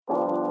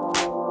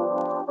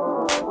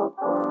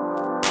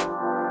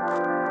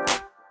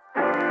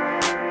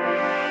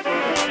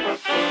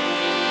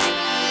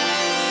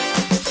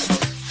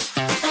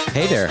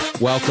Hey there.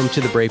 Welcome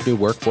to the Brave New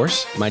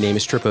Workforce. My name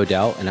is Trip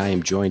O'Dell, and I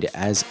am joined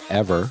as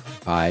ever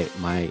by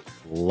my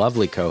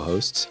lovely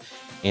co-hosts,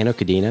 Anna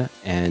Cadena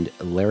and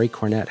Larry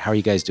Cornett. How are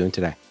you guys doing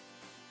today?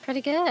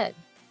 Pretty good.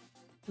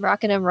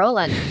 Rocking and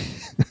rolling.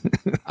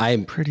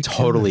 I'm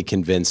totally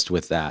convinced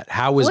with that.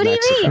 How was What do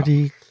Mexico? you mean?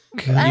 Pretty good.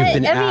 You've been I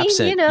mean,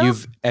 absent. you know.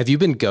 Have you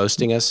been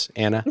ghosting us,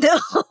 Anna? No.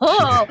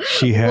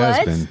 She has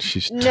What? been.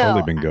 She's No,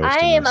 totally been ghosting I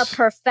am us. a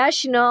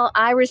professional.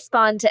 I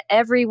respond to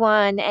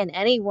everyone and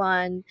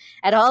anyone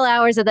at all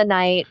hours of the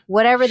night,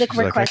 whatever the She's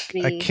like, request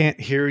be. I can't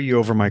hear you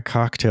over my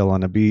cocktail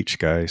on the beach,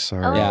 guys.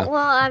 Sorry. Oh, Yeah. well,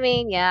 I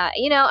mean, yeah.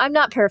 I'm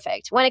not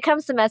perfect. When it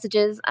comes to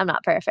messages, I'm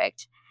not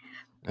perfect.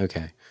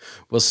 Okay.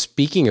 Well,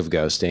 speaking of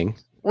ghosting,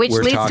 Which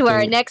We're leads to our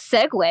talking- next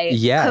segue.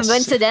 Yes.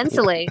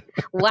 Coincidentally.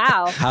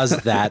 Wow. how's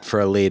that for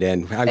a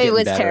lead-in? I'm It getting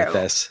was better terrible.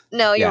 at this.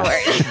 No, you Yeah.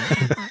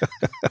 weren't.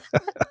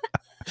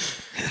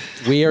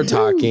 We are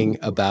talking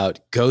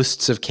about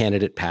ghosts of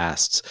candidate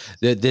pasts.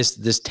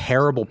 This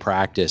terrible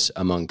practice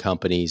among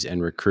companies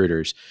and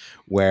recruiters,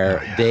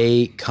 where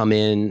they come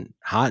in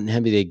hot and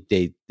heavy.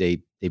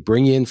 They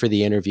bring you in for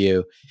the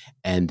interview,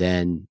 and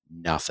then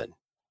nothing.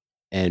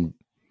 And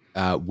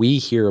we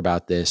hear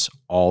about this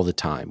all the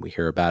time. We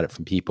hear about it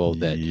from people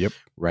that Yep.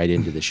 write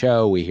into the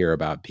show. We hear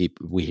about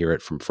people. We hear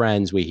it from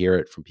friends. We hear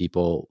it from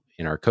people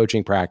in our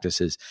coaching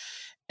practices.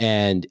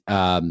 And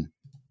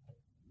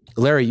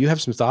Larry, you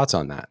have some thoughts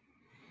on that.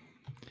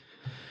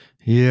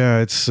 Yeah,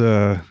 it's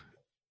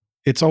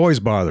always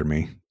bothered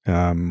me.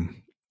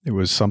 It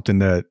was something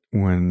that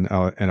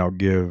I'll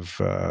give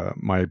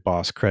my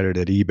boss credit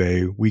at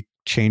eBay. We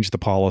changed the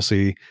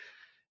policy,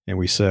 and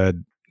we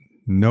said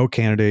no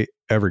candidate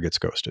ever gets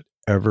ghosted,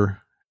 ever,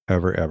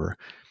 ever, ever.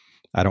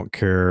 I don't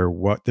care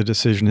what the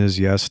decision is.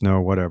 Yes, no,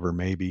 whatever,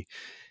 maybe.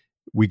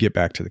 We get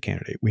back to the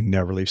candidate. We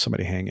never leave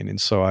somebody hanging. And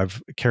so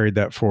I've carried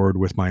that forward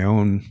with my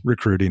own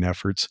recruiting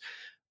efforts.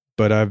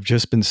 But I've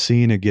just been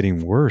seeing it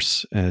getting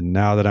worse. And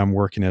now that I'm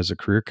working as a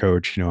career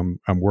coach, I'm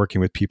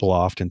working with people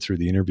often through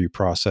the interview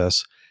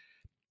process.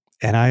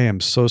 And I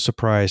am so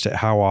surprised at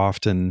how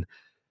often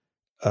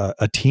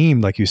a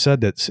team, like you said,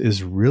 that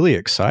is really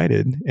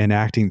excited and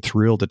acting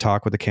thrilled to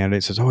talk with the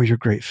candidate says, "Oh, you're a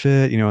great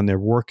fit," and they're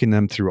working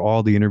them through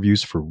all the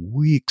interviews for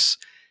weeks.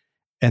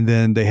 And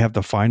then they have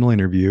the final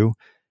interview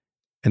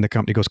and the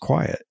company goes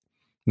quiet.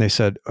 And they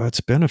said, "Oh,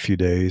 it's been a few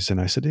days." And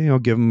I said,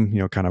 give them,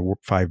 kind of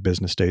 5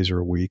 business days or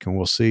a week and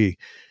we'll see.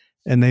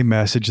 And they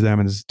message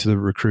them to the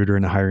recruiter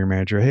and the hiring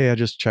manager, "Hey, I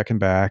just checking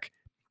back."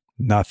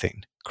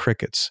 Nothing.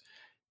 Crickets.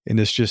 And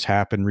this just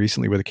happened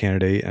recently with a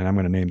candidate, and I'm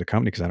going to name the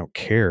company because I don't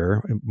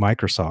care.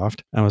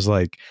 Microsoft. I was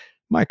like,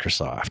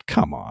 Microsoft,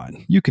 come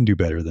on. You can do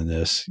better than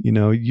this.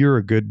 You're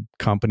a good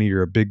company.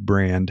 You're a big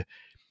brand.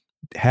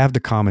 Have the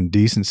common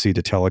decency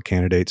to tell a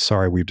candidate,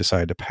 "Sorry, we've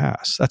decided to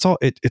pass." That's all.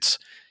 It's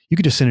you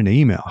could just send an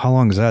email. How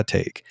long does that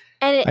take?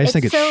 And I just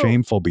think it's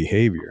shameful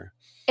behavior.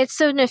 It's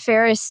so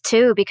nefarious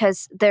too,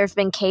 because there have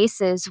been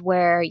cases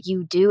where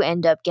you do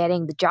end up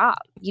getting the job.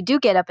 You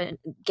do get up and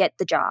get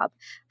the job,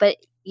 but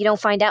you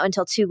don't find out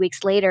until 2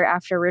 weeks later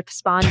after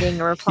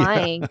responding or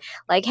replying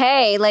like,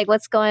 "Hey, like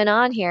what's going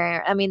on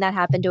here?" I mean, that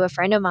happened to a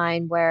friend of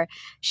mine where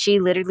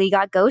she literally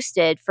got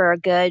ghosted for a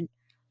good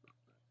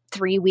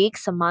 3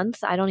 weeks, a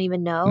month. I don't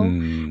even know.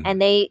 And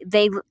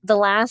the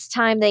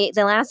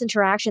last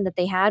interaction that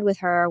they had with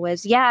her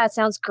was, "Yeah, it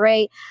sounds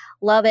great.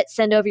 Love it.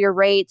 Send over your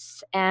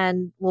rates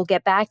and we'll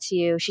get back to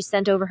you." She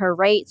sent over her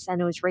rates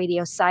and it was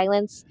radio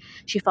silence.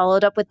 She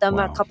followed up with them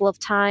a couple of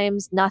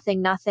times.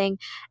 Nothing.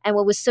 And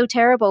what was so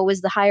terrible was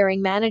the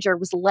hiring manager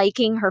was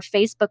liking her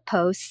Facebook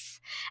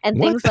posts and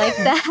things like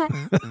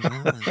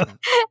that.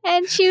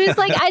 And she was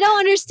like, "I don't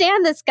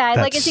understand this guy."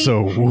 That's like,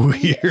 so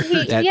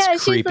weird.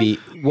 That's creepy.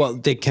 Well,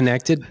 they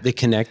connected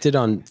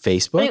on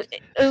Facebook.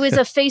 It was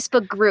a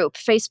Facebook group,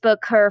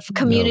 her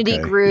community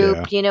Okay,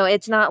 group. yeah.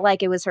 It's not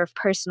like it was her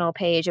personal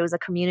page. It was a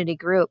community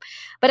group.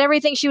 But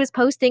everything she was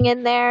posting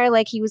in there,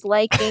 like he was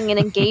liking and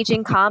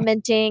engaging,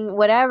 commenting,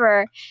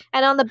 whatever.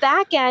 And on the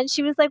back end,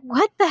 she was like,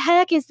 "What the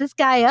heck is this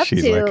guy up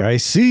She's to?" like, "I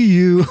see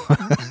you."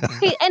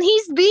 And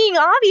he's being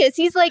obvious.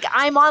 He's like,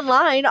 "I'm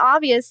online,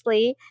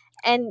 obviously."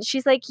 And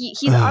she's like,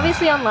 he's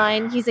obviously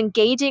online. He's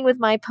engaging with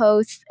my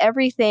posts,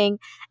 everything.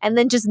 And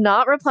then just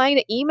not replying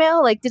to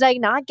email. Like, did I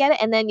not get it?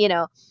 And then,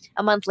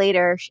 a month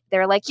later,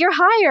 they're like, "You're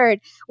hired.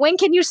 When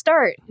can you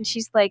start?" And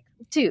she's like,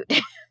 "Dude."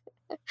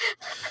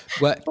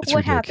 What It's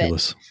what happened?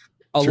 ridiculous.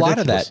 a It's lot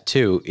of ridiculous. that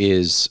too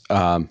is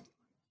so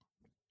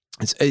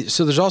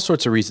there's all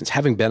sorts of reasons.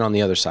 Having been on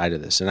the other side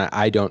of this, and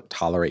I don't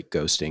tolerate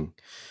ghosting.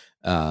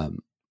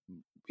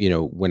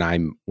 When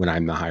I'm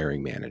the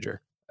hiring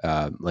manager,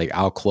 like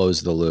I'll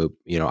close the loop.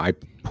 I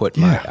put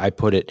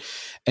it,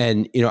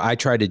 and I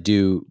try to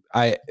do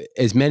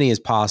as many as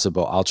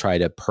possible. I'll try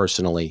to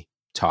personally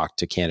talk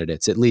to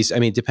candidates. At least, I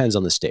mean, it depends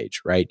on the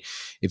stage, right?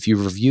 If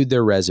you've reviewed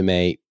their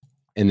resume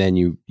and then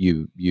you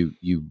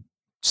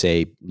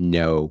say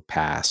no,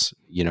 pass,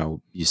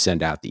 you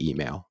send out the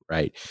email,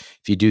 right?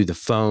 If you do the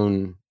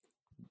phone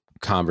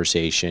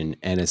conversation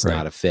and it's Right.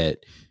 not a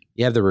fit,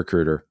 you have the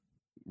recruiter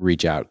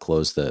reach out,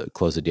 close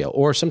the deal.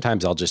 Or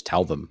sometimes I'll just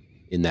tell them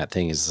in that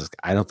thing is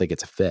I don't think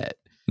it's a fit.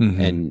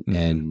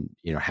 And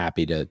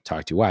happy to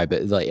talk to you why.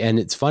 But and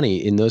it's funny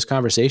in those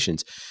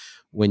conversations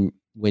when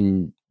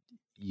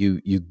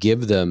you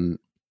give them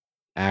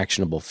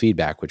actionable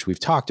feedback, which we've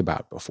talked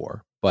about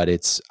before, but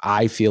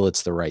I feel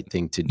it's the right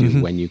thing to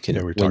do when you can,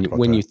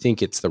 when you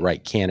think it's the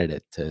right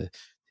candidate to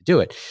do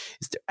it,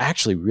 is they're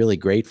actually really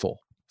grateful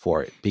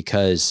for it,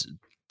 because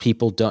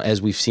people don't,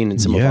 as we've seen in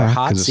some of our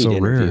hot seat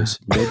interviews,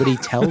 nobody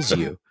tells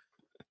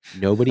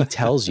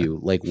you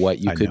like what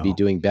you could be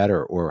doing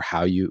better, or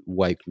how you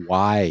why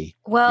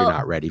you're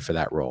not ready for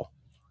that role.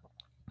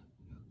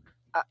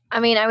 I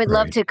mean, I would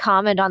love to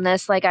comment on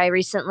this. Like, a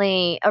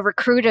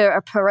recruiter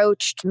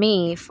approached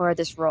me for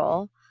this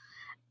role.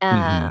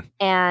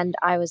 And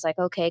I was like,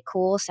 okay,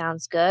 cool.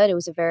 Sounds good. It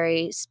was a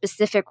very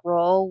specific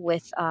role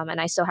with,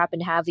 and I so happen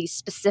to have these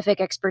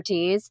specific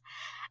expertise.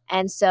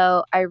 And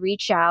so I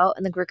reach out,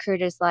 and the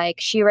recruiter's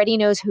like, she already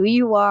knows who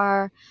you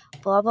are,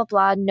 blah, blah,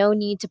 blah. No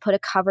need to put a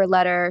cover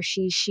letter.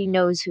 She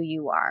knows who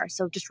you are.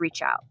 So just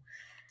reach out.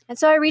 And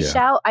so I reached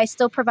out. I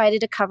still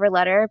provided a cover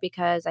letter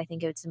because I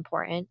think it's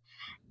important.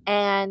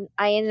 And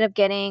I ended up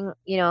getting,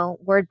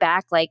 word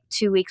back like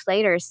 2 weeks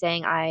later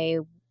saying I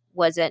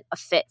wasn't a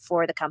fit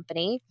for the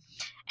company.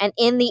 And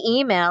in the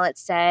email, it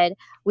said,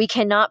 we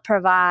cannot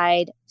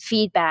provide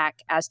feedback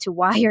as to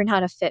why you're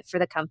not a fit for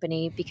the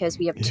company because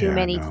we have too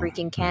many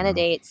freaking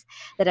candidates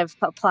that have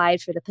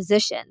applied for the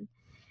position.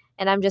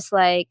 And I'm just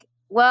like,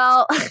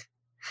 well,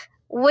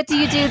 what do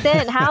you do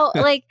then? How,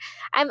 like,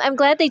 I'm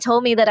glad they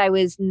told me that I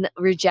was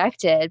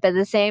rejected, but at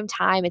the same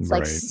time, it's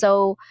like,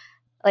 so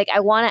like,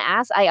 I want to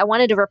ask, I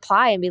wanted to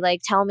reply and be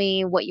like, tell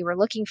me what you were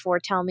looking for.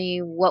 Tell me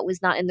what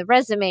was not in the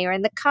resume or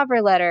in the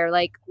cover letter.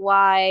 Like,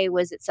 why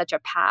was it such a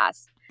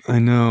pass? I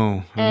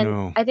know.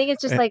 I think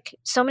it's just like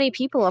so many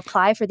people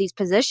apply for these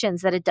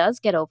positions that it does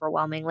get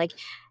overwhelming. Like,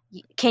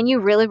 can you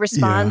really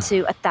respond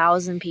to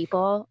 1,000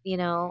 people,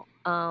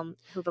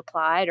 who've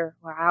applied or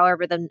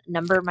however the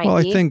number might be? Well,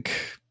 I think,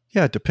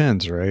 it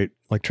depends, right?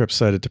 Like Tripp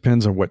said, it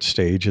depends on what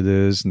stage it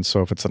is. And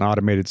so if it's an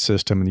automated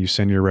system and you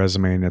send your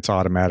resume and it's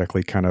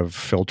automatically kind of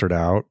filtered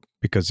out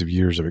because of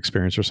years of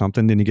experience or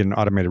something, then you get an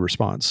automated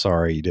response.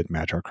 Sorry, you didn't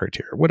match our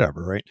criteria,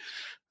 whatever, right?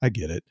 I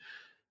get it.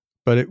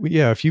 But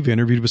if you've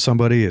interviewed with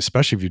somebody,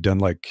 especially if you've done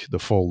like the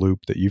full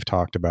loop that you've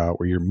talked about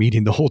where you're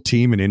meeting the whole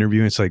team and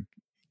interviewing, it's like,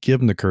 give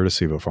them the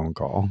courtesy of a phone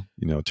call,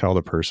 tell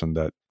the person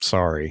that,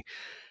 sorry.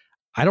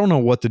 I don't know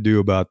what to do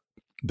about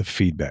the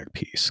feedback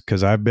piece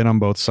because I've been on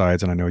both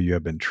sides and I know you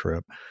have been,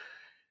 Tripp.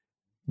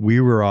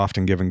 We were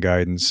often given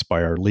guidance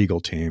by our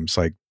legal teams,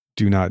 like,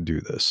 do not do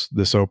this.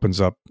 This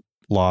opens up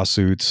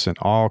lawsuits and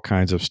all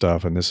kinds of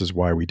stuff. And this is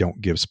why we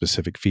don't give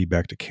specific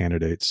feedback to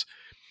candidates.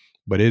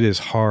 But it is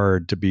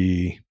hard to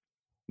be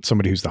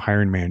somebody who's the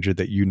hiring manager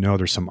that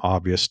there's some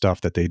obvious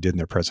stuff that they did in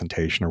their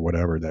presentation or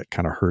whatever that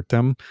kind of hurt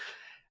them.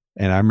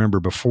 And I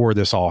remember before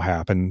this all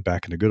happened,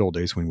 back in the good old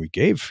days when we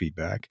gave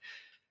feedback,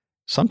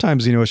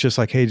 sometimes, it's just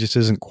like, hey, it just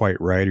isn't quite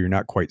right, or you're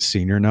not quite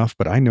senior enough.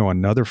 But I know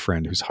another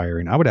friend who's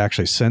hiring. I would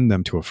actually send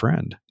them to a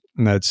friend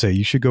and I'd say,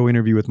 you should go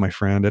interview with my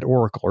friend at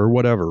Oracle or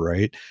whatever,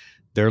 right?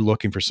 They're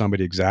looking for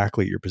somebody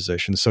exactly at your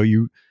position. So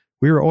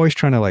we were always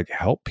trying to like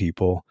help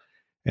people.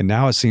 And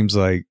now it seems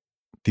like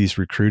these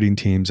recruiting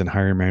teams and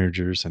hiring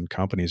managers and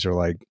companies are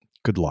like,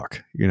 good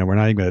luck. We're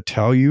not even going to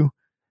tell you,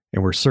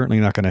 and we're certainly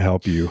not going to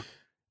help you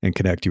and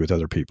connect you with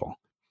other people.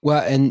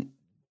 Well, and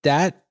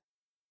that's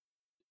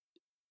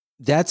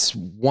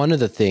one of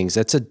the things,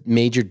 that's a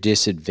major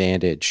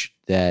disadvantage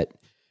that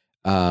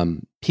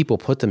people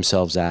put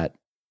themselves at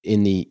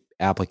in the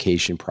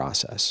application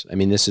process. I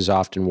mean, this is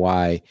often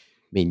why,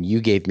 you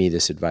gave me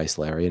this advice,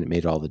 Larry, and it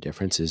made all the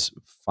difference, is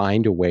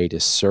find a way to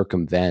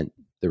circumvent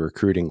the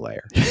recruiting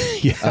layer.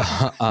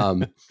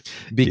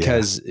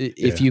 Because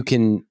if you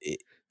can,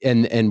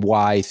 and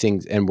why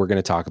things, and we're going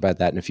to talk about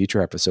that in a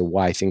future episode,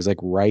 why things like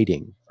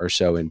writing are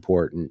so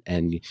important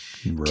and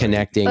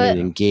connecting and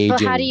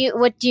engaging. But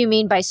what do you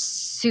mean by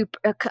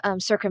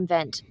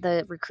circumvent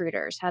the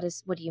recruiters?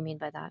 What do you mean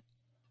by that?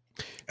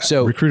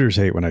 So recruiters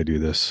hate when I do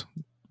this,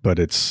 but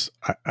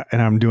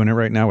and I'm doing it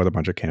right now with a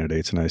bunch of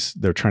candidates, and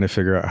they're trying to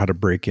figure out how to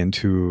break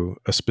into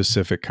a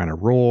specific kind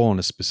of role and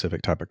a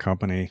specific type of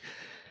company.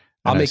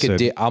 I'll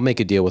make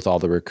a deal with all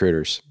the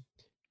recruiters.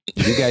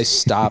 You guys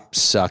stop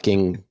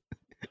sucking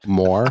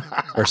more,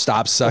 or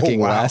stop sucking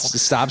less.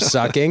 Stop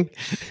sucking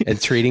and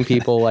treating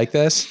people like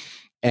this,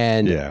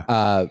 and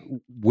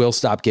we'll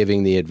stop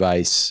giving the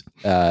advice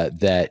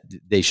that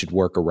they should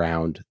work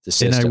around the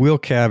system. And I will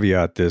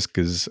caveat this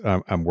because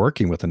I'm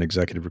working with an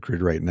executive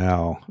recruiter right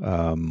now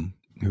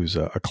who's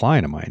a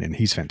client of mine, and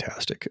he's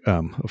fantastic,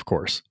 of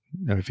course,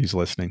 if he's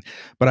listening.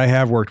 But I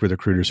have worked with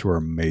recruiters who are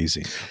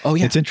amazing. Oh,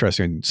 yeah. It's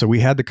interesting. So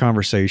we had the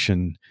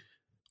conversation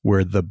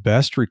where the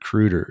best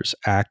recruiters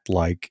act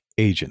like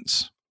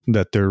agents,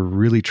 that they're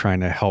really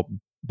trying to help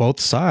both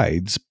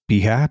sides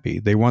be happy.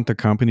 They want the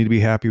company to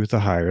be happy with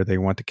the hire. They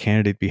want the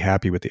candidate to be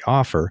happy with the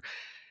offer.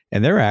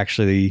 And they're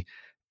actually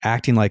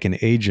acting like an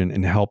agent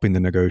and helping the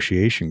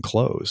negotiation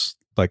close,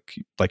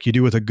 like you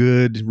do with a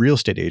good real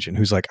estate agent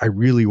who's like, I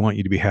really want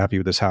you to be happy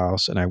with this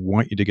house and I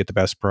want you to get the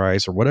best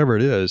price or whatever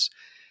it is.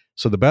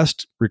 So the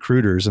best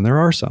recruiters, and there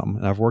are some,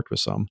 and I've worked with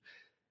some,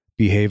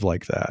 behave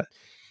like that.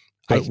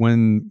 But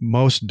when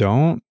most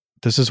don't,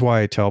 this is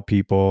why I tell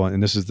people,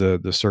 and this is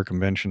the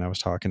circumvention I was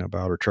talking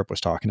about, or Tripp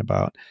was talking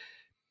about.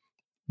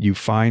 You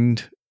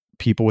find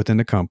people within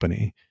the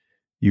company,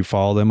 you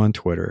follow them on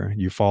Twitter,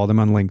 you follow them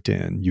on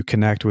LinkedIn, you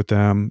connect with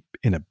them.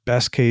 In a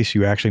best case,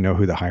 you actually know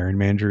who the hiring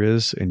manager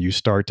is, and you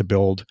start to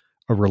build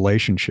a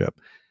relationship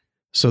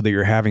so that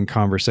you're having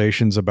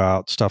conversations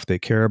about stuff they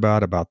care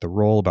about the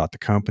role, about the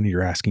company.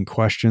 You're asking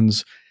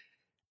questions.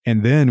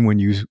 And then when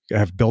you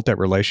have built that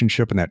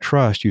relationship and that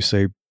trust, you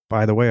say,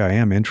 by the way, I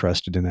am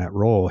interested in that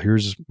role.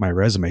 Here's my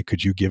resume.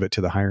 Could you give it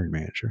to the hiring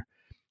manager?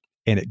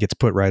 And it gets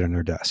put right on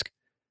their desk.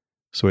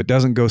 So it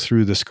doesn't go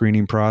through the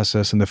screening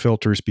process and the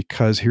filters,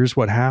 because here's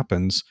what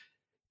happens.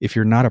 If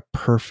you're not a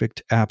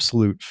perfect,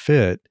 absolute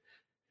fit,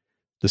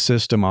 the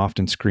system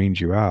often screens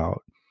you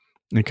out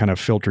and kind of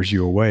filters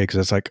you away, because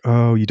it's like,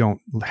 oh, you don't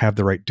have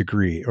the right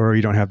degree, or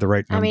you don't have the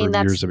right number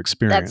of years of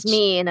experience. That's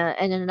me in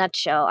a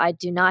nutshell. I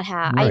do not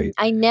have, right.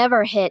 I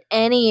never hit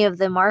any of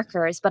the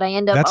markers, but I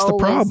end up That's always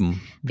the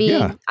problem.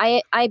 being,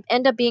 I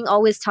end up being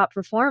always top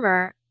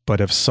performer. But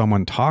if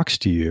someone talks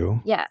to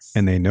you, yes,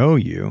 and they know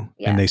you,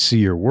 yes, and they see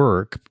your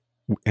work,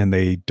 and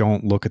they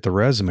don't look at the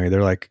resume,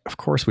 they're like, of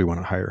course we want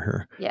to hire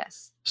her.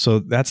 Yes. So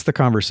that's the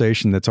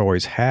conversation that's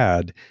always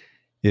had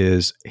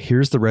is,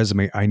 here's the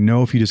resume. I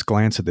know if you just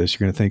glance at this,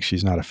 you're going to think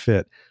she's not a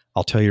fit.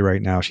 I'll tell you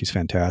right now, she's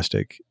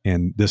fantastic.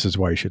 And this is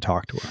why you should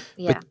talk to her.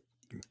 Yeah.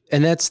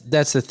 And that's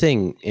the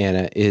thing,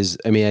 Anna, is,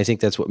 I mean, I think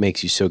that's what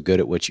makes you so good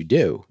at what you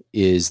do,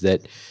 is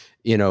that,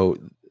 you know,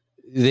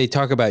 they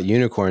talk about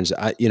unicorns.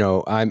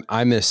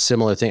 I'm a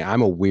similar thing.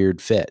 I'm a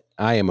weird fit.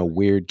 I am a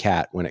weird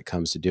cat when it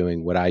comes to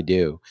doing what I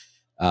do.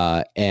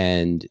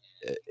 And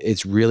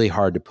it's really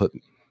hard to put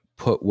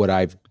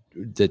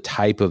the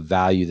type of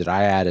value that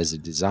I add as a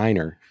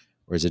designer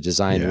or as a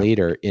design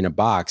leader in a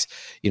box.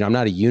 You know, I'm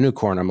not a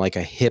unicorn. I'm like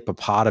a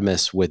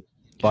hippopotamus with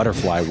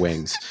butterfly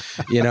wings.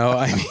 You know,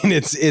 I mean,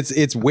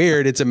 it's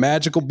weird. It's a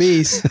magical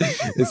beast.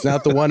 It's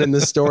not the one in the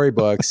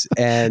storybooks,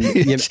 and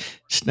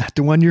it's not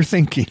the one you're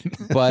thinking.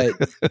 But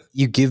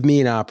you give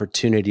me an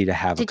opportunity to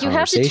have a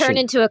conversation. Did you have to turn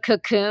into a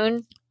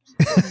cocoon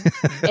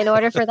in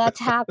order for that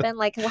to happen?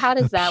 Like, how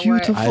does that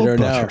work? I don't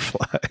know.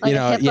 Like, you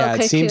know,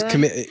 it seems. But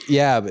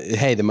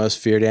hey, the most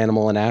feared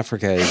animal in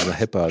Africa is the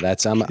hippo.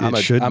 That's I'm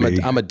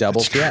a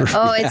double threat.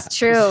 Oh, it's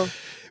true.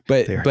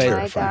 But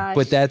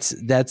that's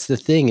the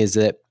thing, is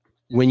that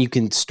when you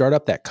can start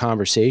up that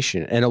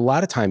conversation, and a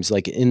lot of times,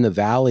 like in the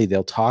Valley,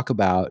 they'll talk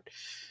about,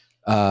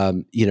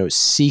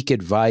 seek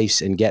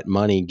advice and get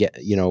money,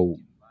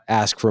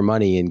 ask for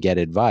money and get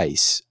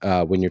advice.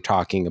 When you're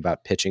talking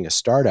about pitching a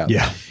startup,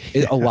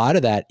 a lot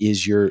of that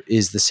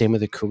is the same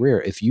with a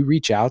career. If you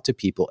reach out to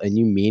people and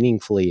you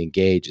meaningfully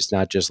engage, it's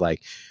not just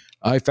like,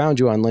 I found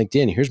you on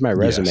LinkedIn. Here's my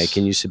resume.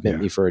 Can you submit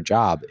me for a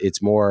job?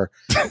 It's more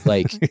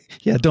like,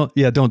 don't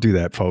do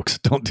that, folks.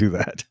 Don't do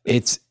that.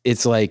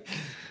 It's like,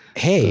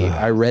 hey,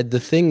 I read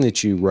the thing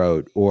that you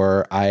wrote,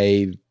 or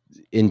I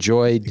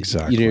enjoyed,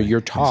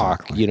 your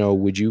talk. Exactly.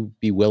 Would you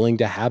be willing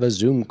to have a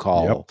Zoom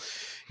call,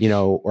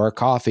 or a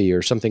coffee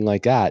or something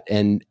like that,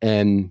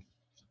 and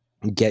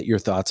get your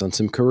thoughts on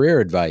some career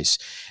advice.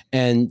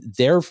 And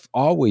they're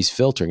always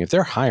filtering. If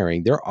they're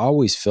hiring, they're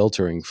always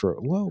filtering for,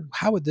 well,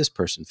 how would this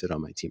person fit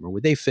on my team, or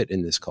would they fit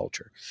in this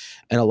culture?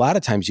 And a lot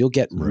of times you'll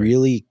get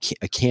really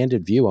a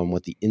candid view on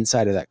what the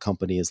inside of that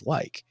company is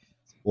like,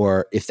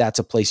 or if that's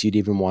a place you'd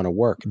even want to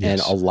work.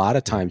 Yes. And a lot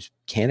of times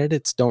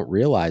candidates don't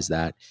realize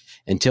that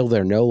until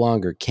they're no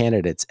longer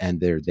candidates and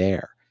they're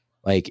there.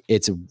 Like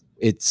it's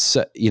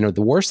the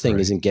worst thing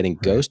isn't getting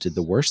ghosted.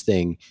 The worst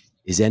thing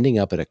is ending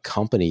up at a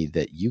company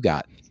that you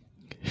got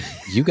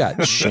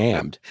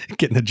shammed.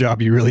 Getting a job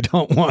you really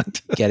don't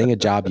want. Getting a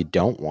job you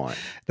don't want.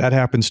 That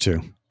happens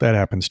too.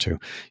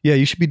 Yeah,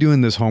 you should be doing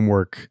this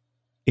homework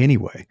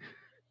anyway.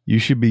 You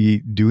should be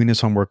doing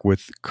this homework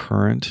with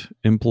current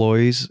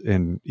employees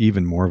and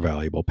even more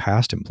valuable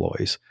past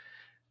employees.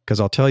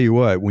 Because I'll tell you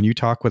what, when you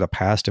talk with a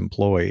past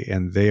employee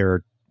and they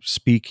are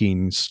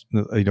speaking,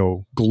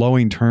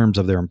 glowing terms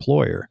of their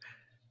employer,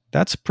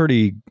 that's a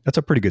pretty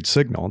good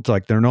signal. It's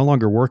like they're no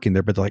longer working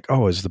there, but they're like,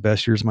 oh, it's the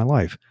best years of my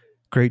life.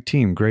 Great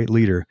team, great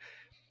leader.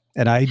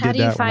 And I did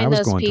that when I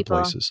was going to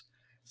places.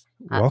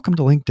 Welcome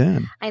to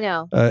LinkedIn. I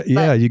know.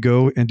 You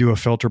go and do a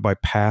filter by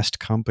past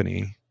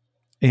company.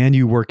 And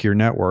you work your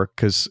network,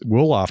 because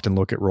we'll often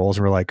look at roles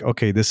and we're like,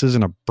 okay, this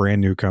isn't a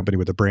brand new company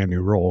with a brand new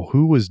role.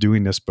 Who was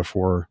doing this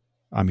before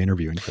I'm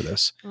interviewing for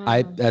this?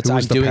 I'm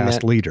doing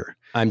past leader.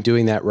 I'm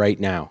doing that right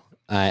now.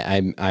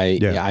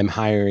 I'm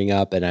hiring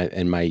up,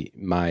 and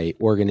my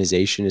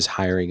organization is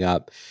hiring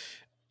up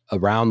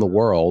around the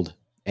world,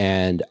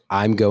 and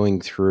I'm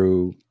going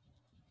through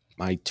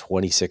my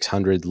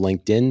 2,600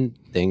 LinkedIn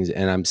things,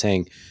 and I'm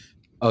saying,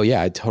 oh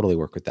yeah, I'd totally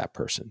work with that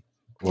person.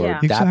 Or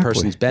that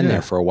person's been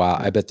there for a while.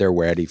 I bet they're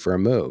ready for a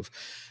move.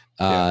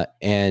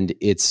 And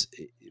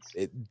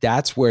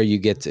that's where you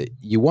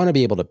want to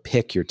be able to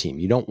pick your team.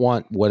 You don't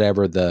want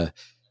whatever the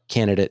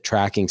candidate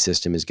tracking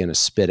system is going to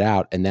spit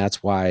out. And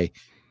that's why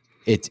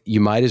you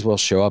might as well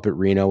show up at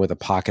Reno with a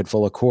pocket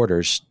full of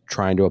quarters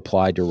trying to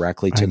apply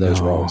directly to those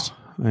roles.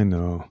 I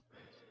know.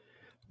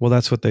 Well,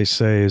 that's what they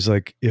say is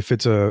like, if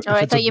it's a,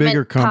 I thought you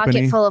meant company,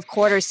 pocket full of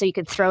quarters so you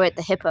could throw it at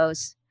the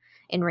hippos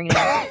in Reno.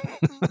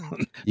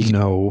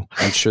 No.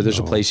 I'm sure there's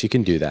a place you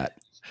can do that.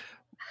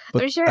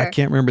 But For sure. I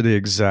can't remember the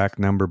exact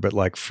number, but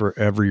like for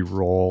every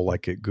role,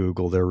 like at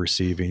Google, they're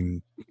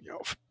receiving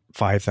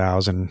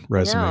 5,000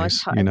 resumes. No,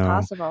 it's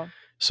impossible.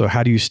 So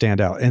how do you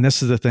stand out? And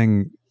this is the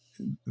thing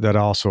that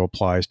also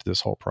applies to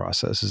this whole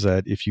process is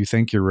that if you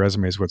think your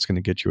resume is what's going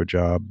to get you a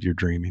job, you're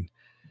dreaming.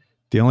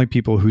 The only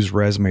people whose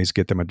resumes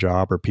get them a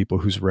job are people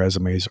whose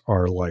resumes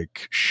are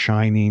like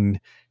shining,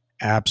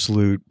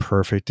 absolute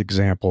perfect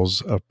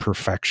examples of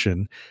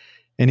perfection.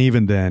 And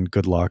even then,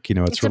 good luck.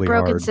 It's really a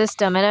broken hard.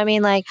 system. And I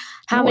mean, like,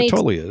 It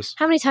totally is.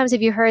 How many times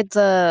have you heard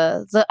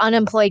the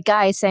unemployed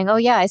guy saying, "Oh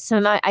yeah, I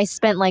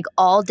spent like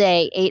all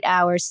day, 8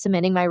 hours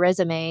submitting my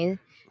resume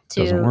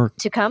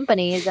to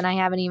companies, and I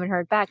haven't even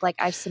heard back." Like,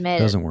 I've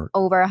submitted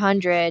over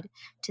 100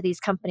 to these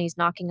companies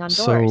knocking on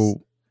doors.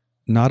 So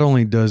not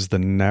only does the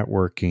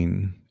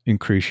networking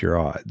increase your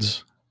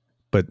odds,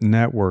 but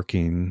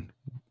networking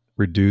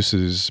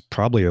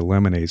probably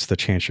eliminates the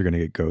chance you're going to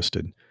get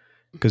ghosted.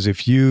 Because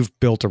if you've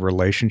built a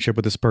relationship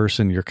with this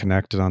person, you're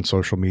connected on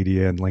social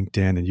media and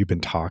LinkedIn, and you've been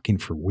talking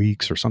for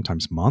weeks or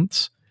sometimes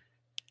months,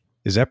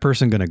 is that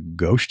person going to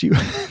ghost you?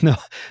 No,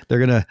 they're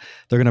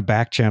gonna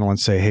back channel and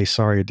say, "Hey,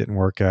 sorry, it didn't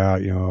work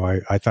out.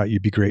 I thought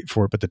you'd be great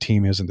for it, but the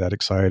team isn't that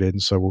excited,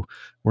 and so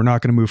we're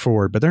not going to move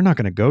forward." But they're not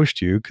going to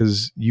ghost you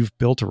because you've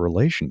built a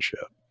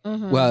relationship.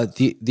 Mm-hmm. Well,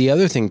 the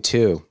other thing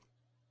too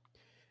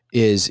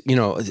is,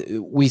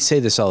 we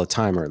say this all the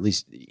time, or at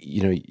least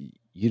you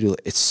do.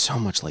 It's so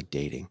much like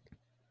dating.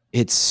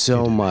 It's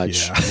so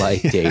much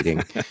like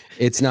dating.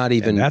 It's not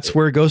even. And that's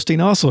where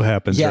ghosting also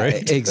happens,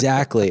 right?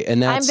 Exactly.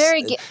 And that's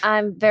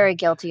I'm very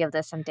guilty of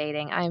this in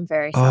dating. I'm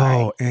very sorry.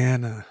 Oh,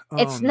 Anna.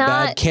 It's not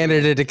bad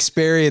candidate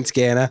experience,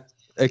 Ganna.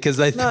 Because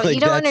I feel like you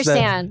don't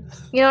understand.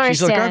 You don't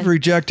She's understand. like, I've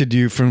rejected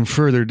you from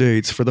further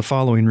dates for the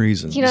following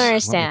reasons. You don't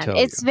understand.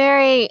 It's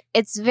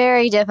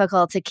very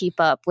difficult to keep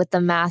up with the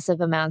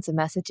massive amounts of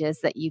messages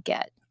that you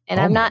get. And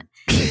I'm not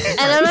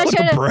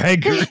trying to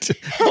braggart.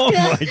 Oh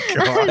my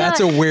God. That's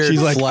a weird She's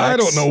like, flex. I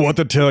don't know what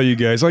to tell you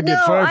guys. I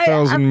get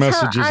 5,000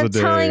 messages a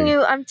day.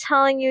 I'm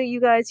telling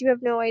you guys, you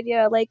have no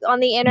idea. Like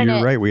on the internet.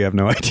 You're right. We have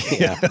no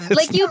idea.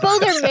 Like you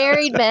both are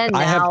married men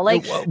now.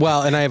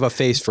 And I have a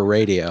face for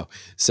radio.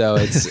 So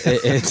it's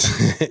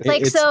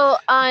like, so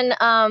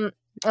on,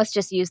 let's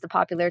just use the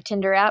popular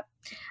Tinder app.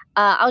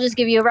 I'll just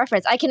give you a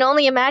reference. I can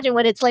only imagine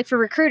what it's like for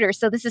recruiters.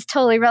 So this is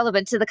totally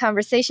relevant to the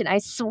conversation. I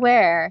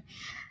swear.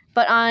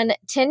 But on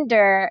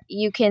Tinder,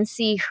 you can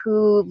see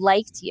who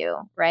liked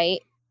you, right?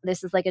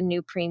 This is like a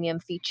new premium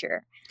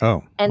feature.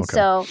 Oh, and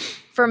so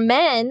for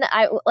men,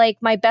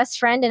 my best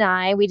friend and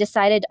I, we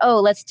decided,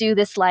 let's do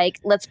this.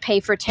 Let's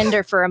pay for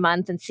Tinder for a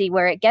month and see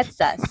where it gets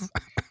us.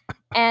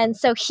 And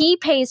so he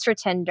pays for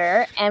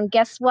Tinder, and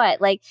guess what?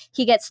 Like,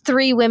 he gets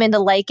 3 women to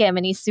like him,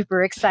 and he's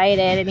super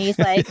excited. And he's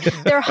like,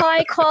 "They're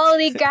high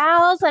quality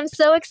gals. I'm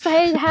so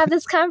excited to have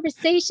this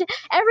conversation."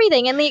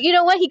 Everything, and you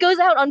know what? He goes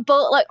out on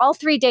all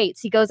 3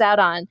 dates. He goes out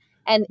on,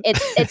 and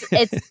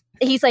it's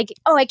he's like,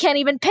 "Oh, I can't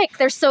even pick.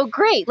 They're so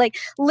great. Like,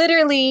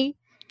 literally,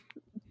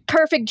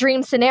 perfect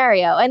dream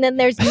scenario." And then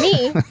there's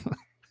me,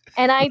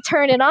 and I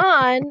turn it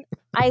on.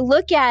 I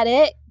look at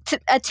it to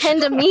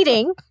attend a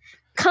meeting.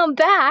 Come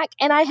back,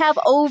 and I have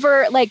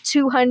over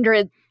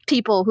 200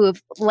 people who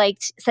have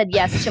said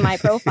yes to my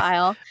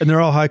profile, and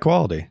they're all high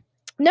quality.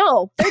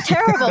 No, they're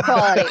terrible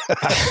quality.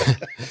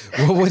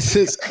 What was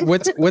this?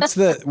 What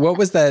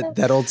was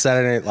that old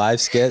Saturday Night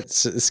Live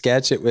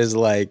sketch? It was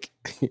like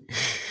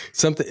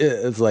something.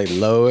 It's like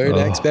lowered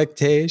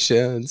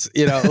expectations.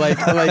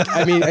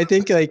 I mean, I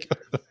think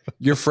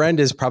your friend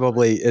has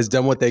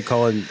done what they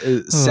call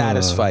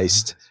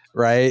satisficed.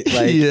 Right?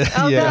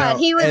 God,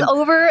 he was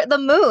over the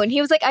moon.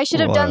 He was like, "I should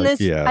have done this.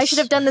 Yes. I should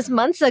have done this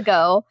months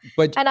ago."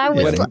 And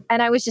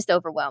I was just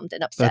overwhelmed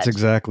and upset. That's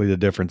exactly the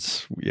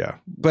difference. Yeah.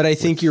 But I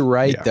think you're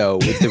right though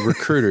with the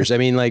recruiters. I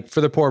mean,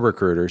 for the poor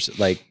recruiters,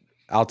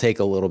 I'll take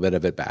a little bit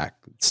of it back.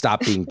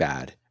 Stop being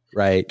bad.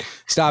 Right?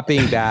 Stop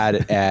being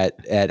bad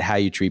at how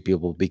you treat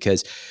people,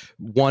 because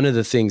one of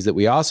the things that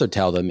we also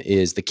tell them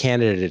is the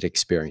candidate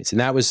experience.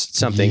 And that was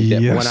something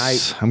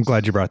that I'm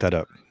glad you brought that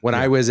up. When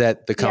I was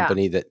at the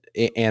company that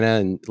Anna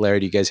and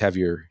Larry, do you guys have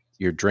your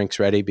drinks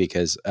ready?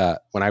 Because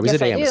when I was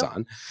at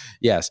Amazon,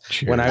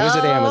 when I was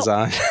at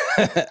Amazon,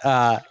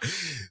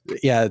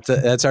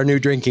 that's our new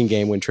drinking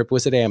game. When Trip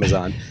was at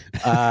Amazon,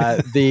 or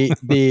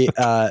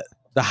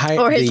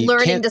his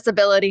learning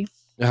disability.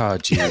 Oh,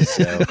 geez.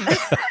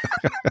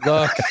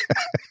 Look,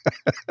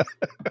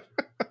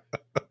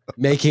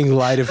 making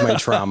light of my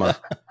trauma,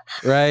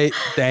 right?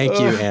 Thank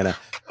you, Anna.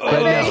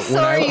 I'm very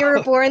sorry you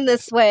were born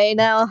this way.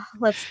 Now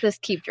let's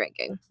just keep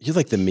drinking. You're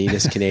like the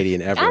meanest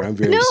Canadian ever. I'm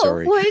very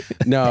sorry. What?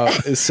 No,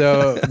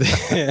 so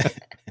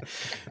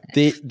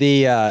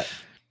the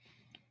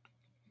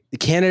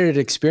candidate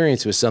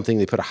experience was something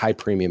they put a high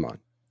premium on,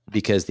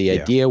 because the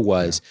idea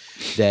was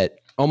that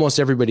almost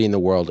everybody in the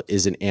world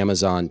is an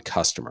Amazon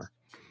customer.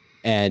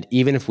 And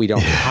even if we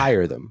don't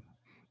hire them,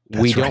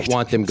 we don't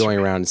want them going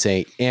around and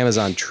saying,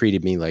 Amazon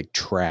treated me like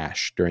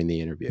trash during the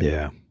interview.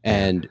 Yeah.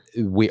 And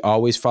we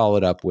always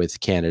followed up with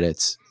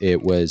candidates.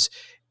 It was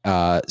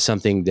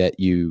something that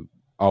you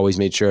always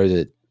made sure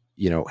that,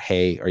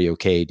 hey, are you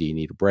okay? Do you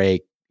need a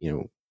break?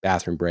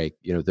 Bathroom break,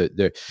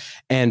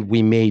 and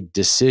we made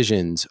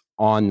decisions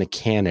on the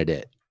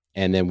candidate,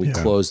 and then we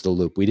closed the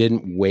loop. We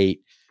didn't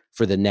wait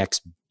for the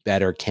next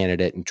better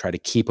candidate and try to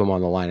keep them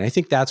on the line. And I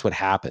think that's what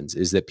happens,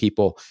 is that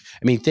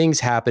things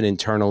happen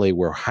internally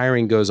where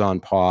hiring goes on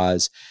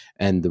pause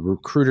and the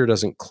recruiter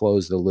doesn't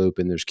close the loop,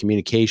 and there's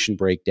communication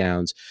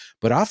breakdowns,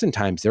 but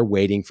oftentimes they're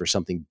waiting for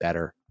something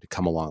better to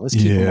come along. Let's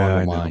keep them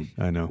on the line.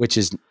 I know. Which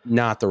is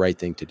not the right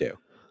thing to do.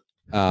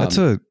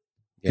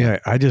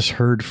 I just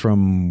heard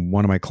from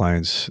one of my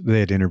clients, they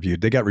had interviewed,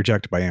 they got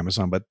rejected by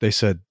Amazon, but they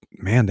said,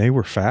 man, they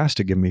were fast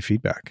to give me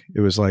feedback. It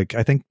was like,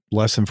 I think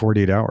less than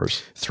 48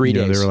 hours. 3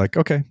 days. They were like,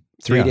 okay.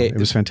 3 days. It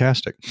was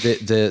fantastic.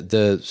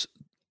 The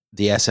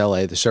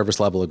SLA, the service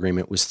level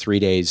agreement, was 3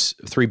 days,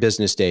 3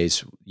 business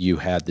days. You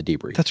had the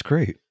debrief. That's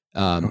great.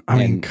 I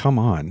mean, come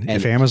on.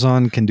 If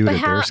Amazon can do it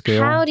at their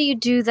scale. How do you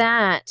do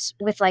that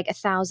with like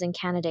 1,000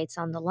 candidates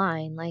on the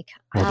line?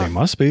 They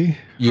must be.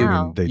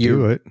 They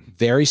do it.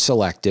 Very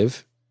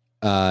selective.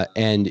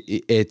 And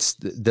it's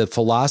the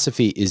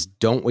philosophy is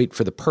don't wait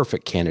for the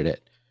perfect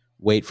candidate.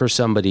 Wait for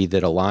somebody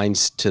that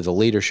aligns to the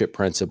leadership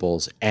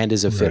principles and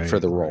is a fit for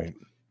the role. Right.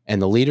 And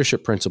the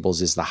leadership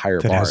principles is the higher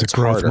bar. Has a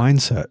growth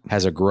mindset.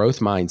 Has a growth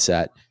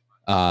mindset.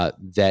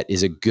 That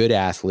is a good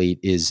athlete,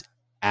 is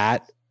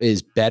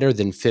better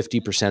than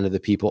 50% of the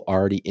people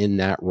already in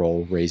that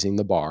role, raising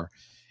the bar,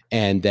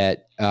 and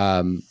that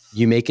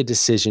you make a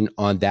decision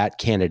on that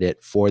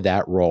candidate for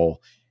that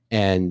role.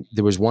 And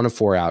there was one of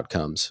 4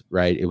 outcomes,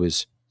 right? It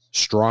was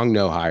strong,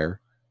 no hire,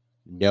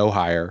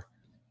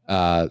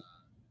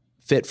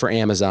 fit for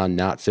Amazon,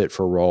 not fit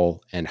for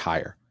role, and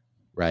hire,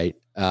 right?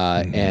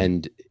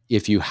 And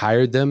if you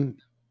hired them,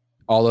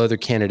 all other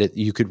candidates,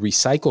 you could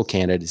recycle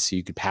candidates, so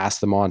you could pass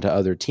them on to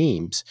other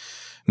teams,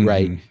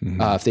 right?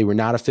 If they were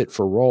not a fit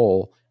for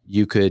role,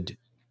 you could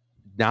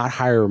not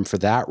hire them for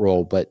that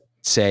role, but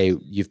say,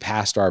 you've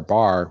passed our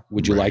bar.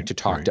 Would you like to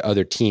talk to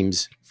other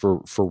teams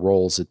for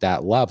roles at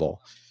that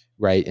level?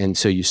 Right. And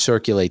so you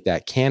circulate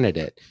that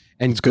candidate,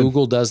 and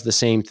Google does the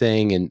same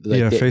thing. And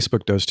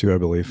Facebook does too, I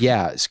believe.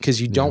 Yeah. Because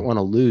you don't want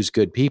to lose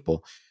good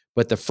people.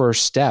 But the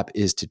first step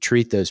is to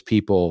treat those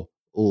people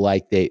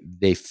like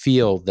they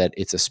feel that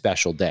it's a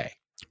special day,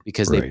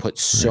 because they put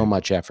so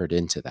much effort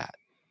into that.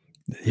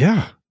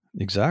 Yeah,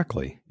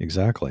 exactly.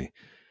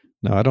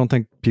 No, I don't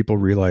think people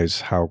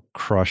realize how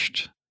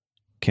crushed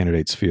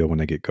candidates feel when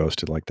they get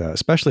ghosted like that,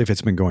 especially if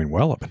it's been going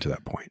well up until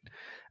that point.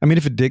 I mean,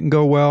 if it didn't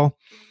go well,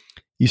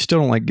 you still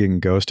don't like getting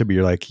ghosted, but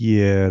you're like,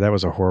 yeah, that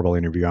was a horrible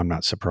interview. I'm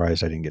not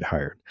surprised I didn't get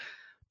hired.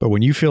 But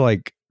when you feel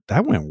like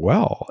that went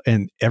well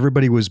and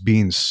everybody was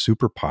being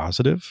super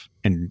positive,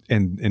 and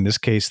in this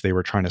case, they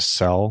were trying to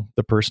sell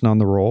the person on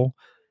the role,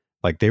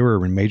 like they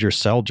were in major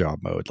sell job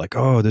mode, like,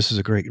 oh, this is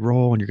a great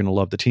role and you're going to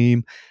love the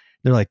team.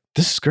 They're like,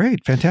 this is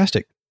great,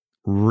 fantastic.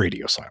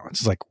 Radio silence.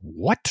 It's like,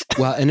 what?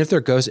 Well, and if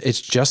they're ghosting, it's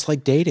just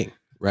like dating,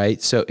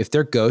 right? So if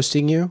they're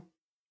ghosting you,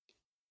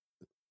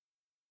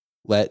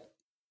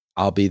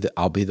 I'll be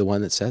the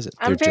one that says it.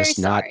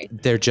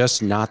 They're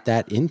just not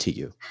that into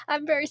you.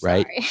 I'm very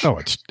sorry. Oh,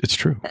 it's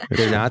true.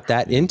 They're not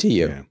that into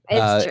you. Yeah.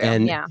 It's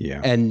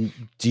true. And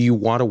do you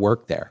want to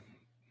work there?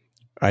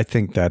 I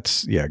think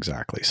that's,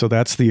 exactly. So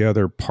that's the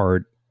other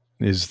part,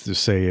 is to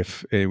say,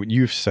 if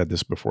you've said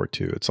this before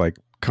too, it's like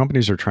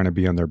companies are trying to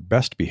be on their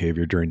best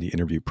behavior during the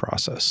interview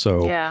process.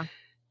 So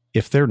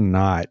if they're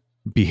not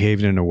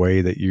behaving in a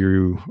way that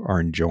you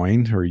are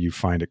enjoying or you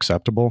find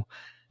acceptable,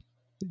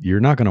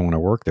 you're not going to want to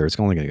work there. It's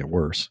only going to get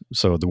worse.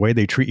 So the way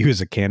they treat you as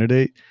a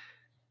candidate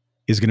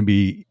is going to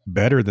be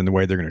better than the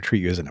way they're going to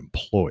treat you as an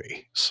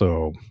employee.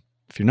 So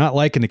if you're not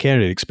liking the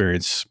candidate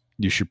experience,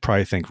 you should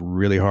probably think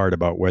really hard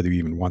about whether you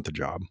even want the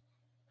job.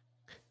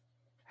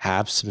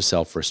 Have some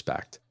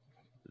self-respect.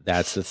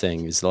 That's the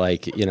thing, is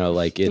like,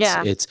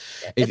 it's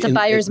a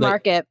buyer's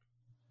market.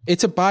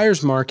 It's a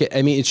buyer's market.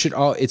 I mean, it's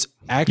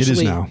actually, it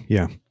is now.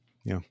 Yeah.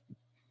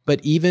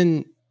 But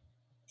even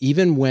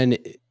when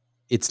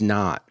it's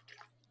not,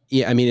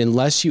 I mean,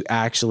 unless you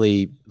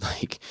actually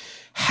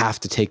have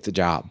to take the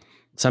job,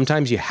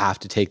 sometimes you have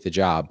to take the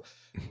job,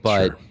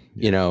 but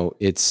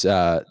it's,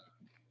 as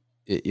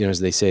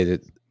they say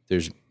that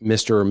there's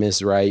Mr. or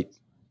Ms. Right,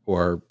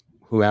 or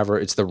whoever,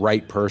 it's the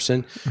right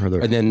person.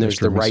 And then there's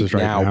the right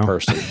now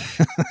person.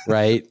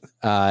 Right.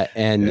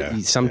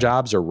 And some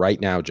jobs are right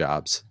now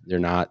jobs. They're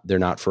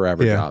not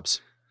forever jobs.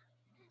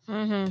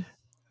 Mm-hmm.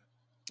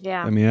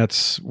 Yeah. I mean,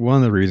 that's one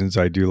of the reasons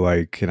I do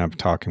like, and I'm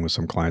talking with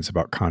some clients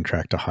about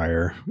contract to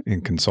hire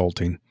in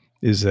consulting,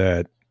 is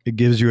that it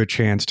gives you a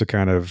chance to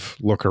kind of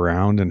look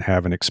around and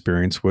have an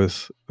experience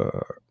with,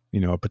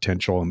 a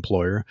potential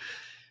employer.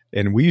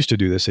 And we used to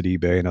do this at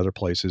eBay and other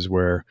places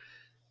where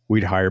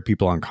we'd hire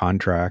people on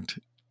contract.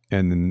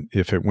 And then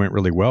if it went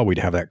really well, we'd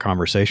have that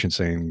conversation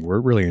saying,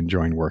 we're really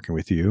enjoying working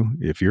with you.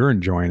 If you're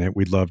enjoying it,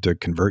 we'd love to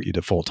convert you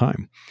to full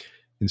time.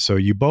 And so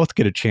you both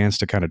get a chance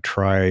to kind of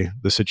try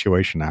the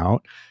situation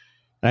out.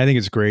 And I think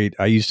it's great.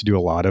 I used to do a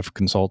lot of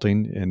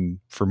consulting. And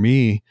for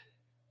me,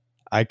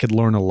 I could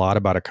learn a lot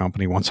about a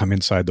company once I'm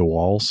inside the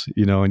walls,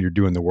 and you're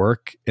doing the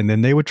work. And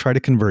then they would try to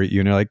convert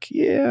you. And you're like,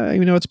 yeah,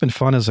 it's been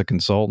fun as a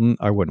consultant.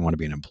 I wouldn't want to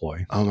be an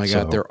employee. Oh my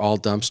God, they're all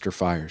dumpster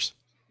fires.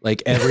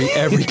 Like every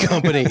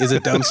company is a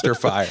dumpster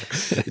fire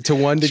to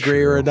one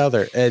degree or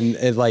another. And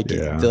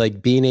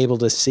like being able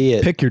to see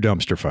it. Pick your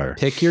dumpster fire.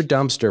 Pick your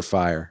dumpster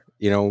fire.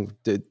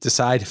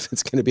 Decide if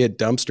it's going to be a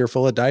dumpster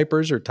full of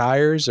diapers or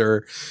tires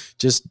or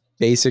just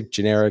basic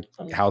generic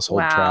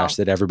household trash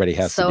that everybody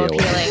has to deal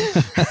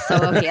with. So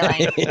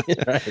appealing.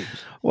 Right.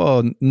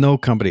 Well, no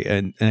company,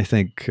 and I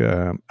think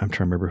I'm trying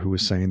to remember who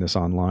was saying this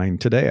online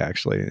today.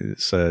 Actually, it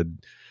said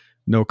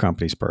no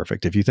company's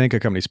perfect. If you think a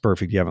company's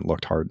perfect, you haven't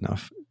looked hard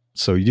enough.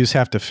 So you just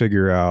have to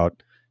figure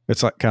out.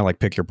 It's like kind of like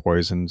pick your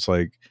poison. It's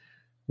like,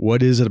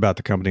 what is it about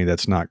the company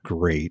that's not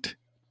great?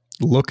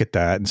 Look at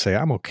that and say,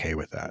 I'm okay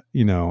with that.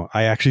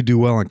 I actually do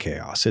well in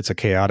chaos. It's a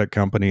chaotic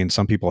company, and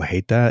some people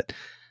hate that.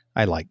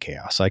 I like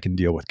chaos. I can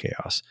deal with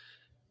chaos.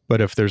 But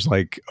if there's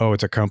like, oh,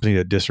 it's a company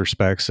that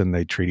disrespects and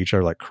they treat each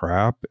other like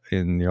crap,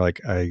 and you're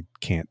like, I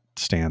can't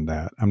stand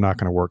that. I'm not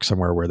going to work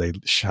somewhere where they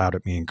shout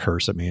at me and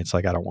curse at me. It's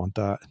like, I don't want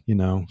that.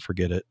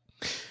 Forget it.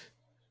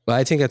 Well,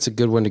 I think that's a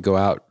good one to go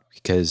out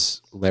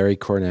because Larry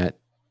Cornett,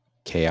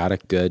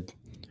 chaotic good,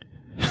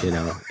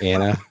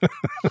 Anna,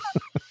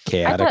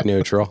 chaotic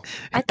neutral.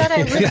 I thought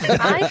I was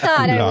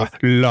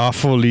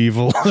lawful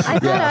evil. I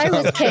thought I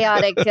was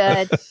chaotic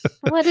good.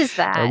 What is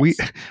that?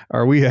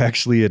 Are we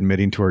actually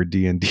admitting to our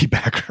D&D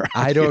background?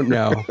 I don't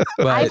know.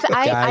 But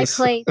I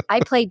play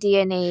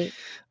D&D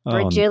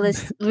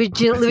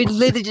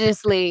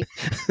religiously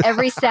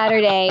every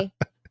Saturday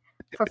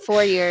for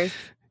 4 years.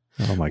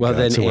 Oh my God. Well,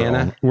 then, so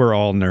Anna, we're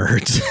all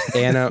nerds.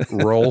 Anna,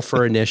 roll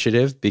for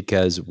initiative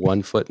because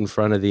one foot in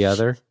front of the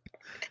other.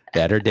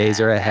 Better days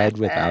are ahead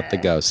without the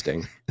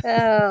ghosting.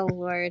 Oh,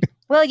 Lord.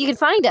 Well, you can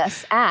find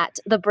us at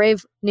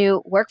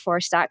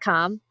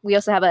thebravenewworkforce.com. We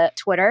also have a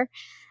Twitter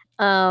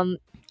called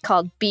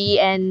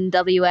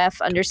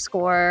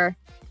BNWF_.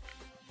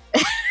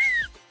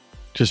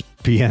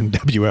 Just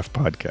BNWF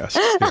podcast.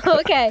 Yeah.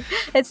 Okay.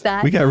 It's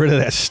that. We got rid of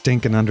that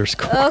stinking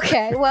underscore.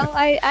 Okay. Well,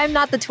 I'm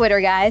not the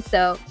Twitter guy.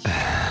 So,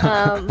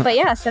 but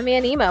yeah, send me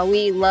an email.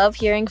 We love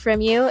hearing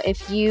from you.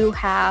 If you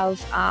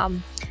have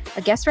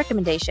a guest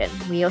recommendation,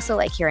 we also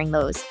like hearing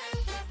those.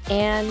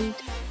 And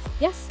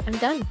yes, I'm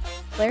done.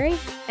 Larry,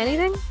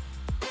 anything?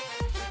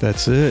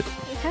 That's it.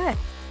 Okay.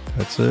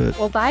 That's it.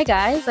 Well, bye,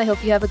 guys. I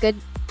hope you have a good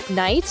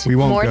night, we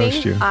won't morning,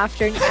 ghost you.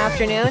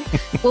 Afternoon.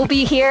 We'll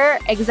be here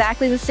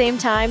exactly the same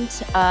time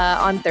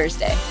on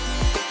Thursday.